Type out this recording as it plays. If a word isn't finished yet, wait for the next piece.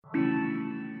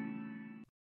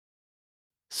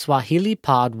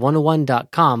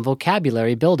SwahiliPod101.com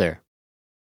Vocabulary Builder.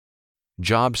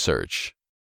 Job search.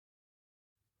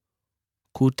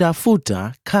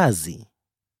 Kutafuta kazi.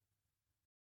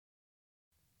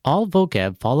 All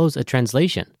vocab follows a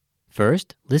translation.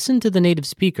 First, listen to the native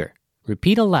speaker.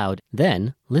 Repeat aloud,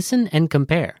 then listen and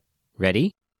compare.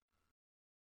 Ready?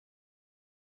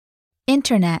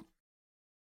 Internet,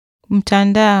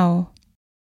 Mtandao.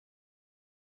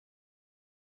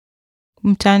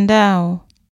 Mtandao.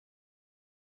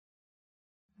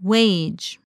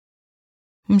 wage,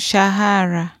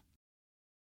 Mshahara.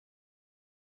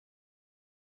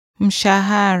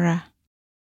 Mshahara.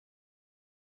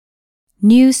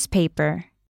 newspaper,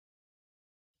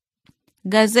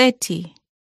 Gazeti.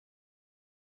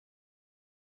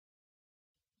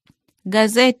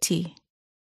 Gazeti.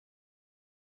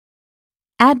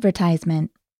 advertisement,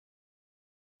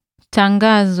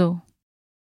 Tangazo.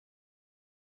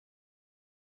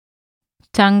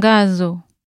 Tangazo.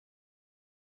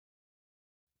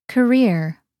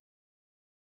 career,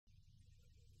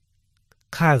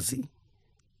 Kazi.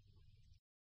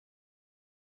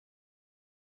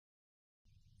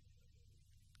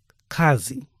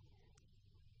 Kazi.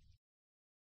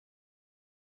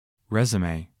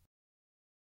 Resume.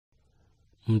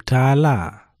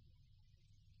 Mtaala.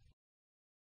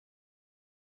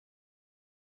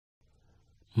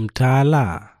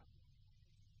 Mtaala.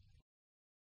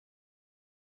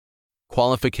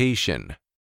 Qualification.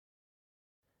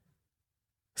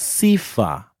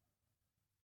 Sifa.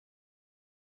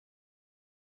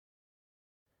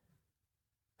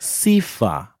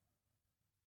 Sifa.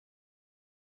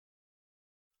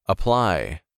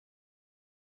 Apply.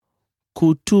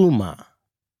 Kutuma.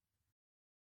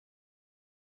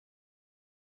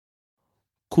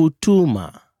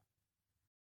 Kutuma.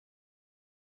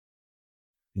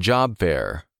 Job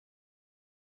fair.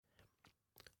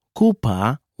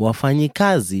 Kupa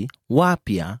wafanyikazi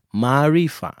wapya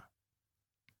maarifa.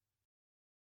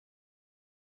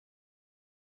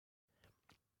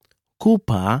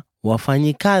 Kupa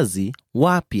wafanyikazi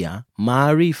wapya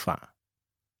maarifa.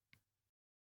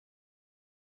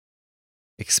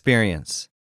 Experience.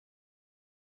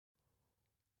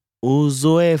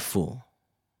 Uzoefu.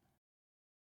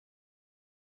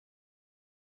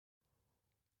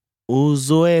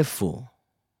 Uzoefu.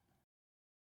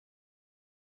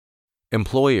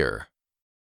 Employer.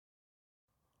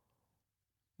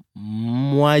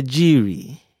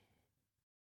 Mwajiri.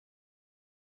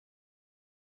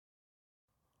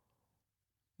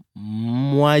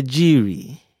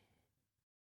 Mwajiri.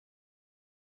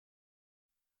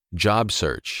 Job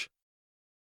search.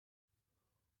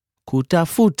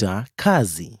 Kutafuta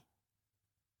kazi.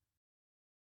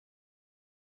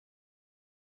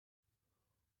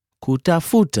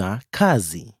 Kutafuta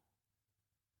kazi.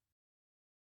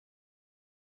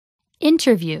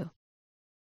 interview,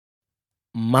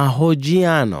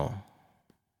 Mahojiano.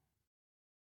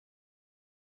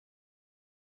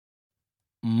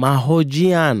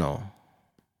 Mahojiano.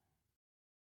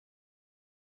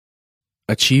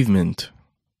 Achievement.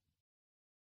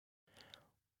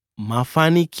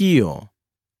 Mafanikio.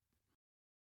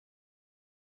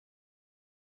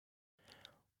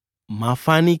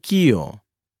 Mafanikio.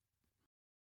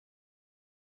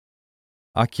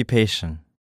 Occupation.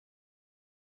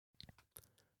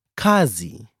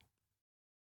 Kazi.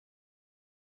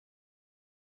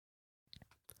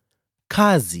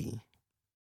 Kazi.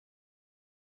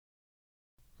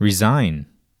 Resign.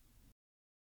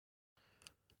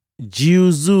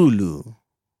 Jiuzulu.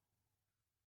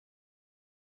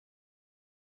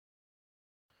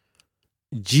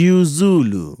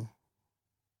 Jiuzulu.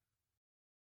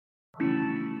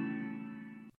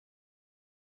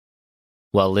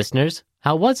 Well, listeners,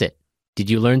 how was it? Did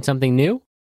you learn something new?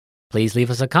 Please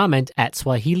leave us a comment at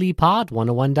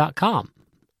SwahiliPod101.com.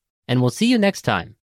 And we'll see you next time.